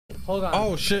Hold on.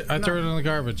 Oh shit! I threw it in the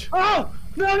garbage. Oh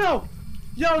no!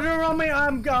 Yo, they're on me.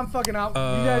 I'm fucking out.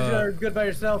 You guys are good by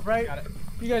yourself, right? Got it.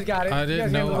 You guys got it. I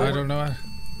didn't know. I don't know.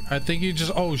 I think you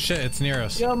just. Oh shit! It's near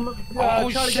us. Oh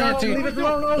shit, dude! Leave it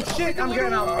alone. Oh shit! I'm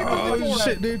getting out. Oh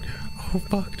shit, dude! Oh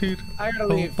fuck, dude! I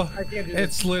gotta leave. Fuck. I can't do this.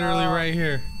 It's literally right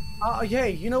here.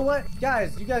 Hey, you know what,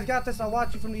 guys? You guys got this. I'll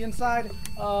watch you from the inside.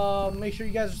 Make sure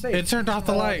you guys are safe. It turned off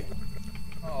the light.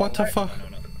 What the fuck?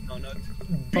 No.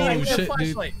 Oh shit,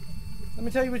 dude! Let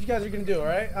me tell you what you guys are gonna do. All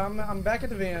right? I'm back at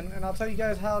the van, and I'll tell you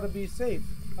guys how to be safe.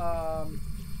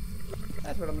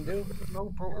 That's what I'm gonna do.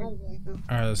 No, bro.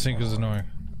 Alright, the sink is annoying.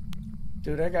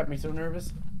 Dude, that got me so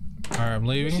nervous. Alright, I'm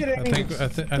leaving. I think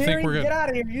we're good. Get out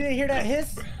of here! You didn't hear that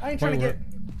hiss? I ain't trying to get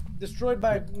destroyed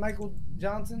by Michael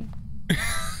Johnson.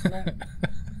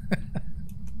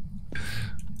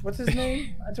 What's his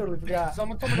name? I totally forgot.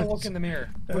 Someone told me to look in the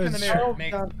mirror. Look in the mirror.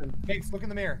 Makes look in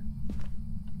the mirror.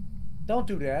 Don't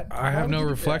do that. I have no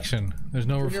reflection. There's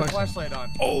no reflection. Your flashlight on.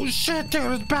 Oh shit,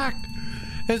 dude! It's back!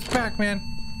 It's back, man.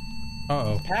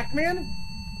 Uh-oh. Pac-Man?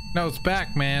 No, it's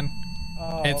back, man.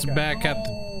 Oh, it's back at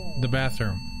the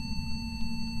bathroom.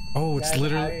 Oh, it's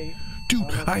literally... Dude,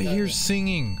 I hear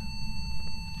singing.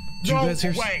 Do you guys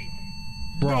hear...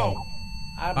 Bro.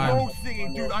 No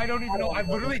singing, dude. I don't even know. I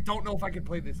literally don't know if I can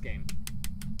play this game.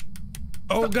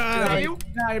 Oh god.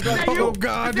 Oh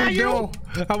god, dude, no.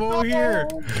 I'm over here.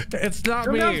 It's not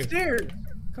me. Come downstairs.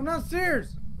 Come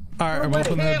downstairs. Alright, I'm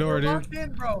opening the door, dude.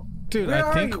 In, bro. Dude,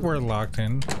 I think we're locked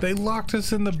in. They locked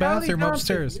us in the bathroom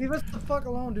upstairs. Leave us the fuck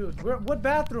alone, dude. What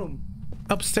bathroom?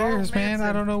 Upstairs, man.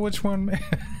 I don't know which one.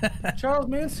 Charles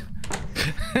Manson.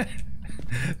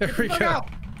 There we go.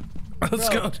 Let's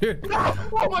go, dude. No!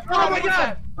 Oh my god! Oh my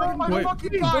god! Oh my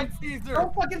fucking god, Caesar!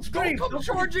 Don't fucking scream! Don't come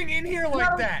charging in here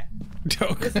like that!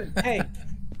 Listen, hey,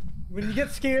 when you get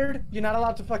scared, you're not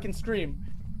allowed to fucking scream.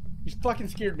 You fucking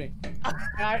scared me.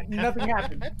 Nothing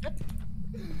happened.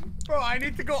 Bro, I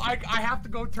need to go. I have to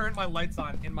go turn my lights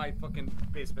on in my fucking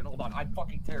basement. Hold on, I'm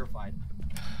fucking terrified.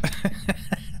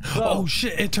 Oh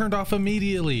shit! It turned off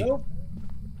immediately. Nope.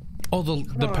 Oh,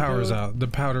 the power's out. The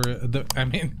power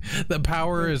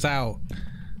is out.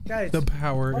 Guys, the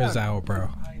power is out, bro.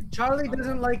 Charlie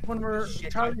doesn't like when we're.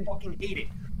 Charlie fucking hate it.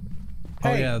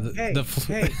 Oh yeah, hey.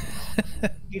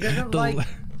 He doesn't like.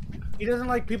 He doesn't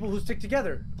like people who stick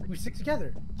together. We stick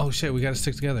together. Oh shit, we gotta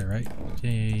stick together, right?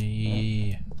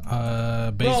 Yeah.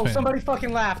 Basement. Bro, somebody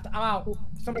fucking laughed. I'm out.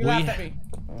 Somebody laughed at me.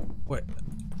 What?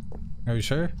 Are you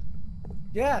sure?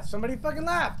 Yeah, somebody fucking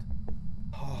laughed.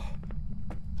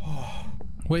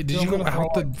 Wait, did you go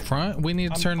out the front? We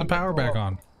need to turn the power back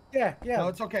on. Yeah. No,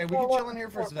 it's okay. We can chill in here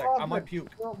for a sec. I might puke.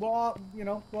 We're all,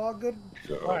 we're all good.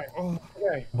 All right.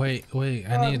 Okay. Wait.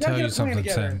 I need to tell you something,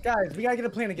 Sen. Guys, we gotta get a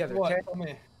plan together, okay?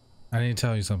 I need to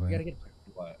tell you something.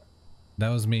 What? That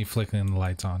was me flickering the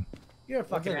lights on. You're a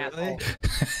fucking asshole.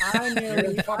 You're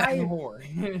a fucking whore.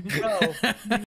 Bro.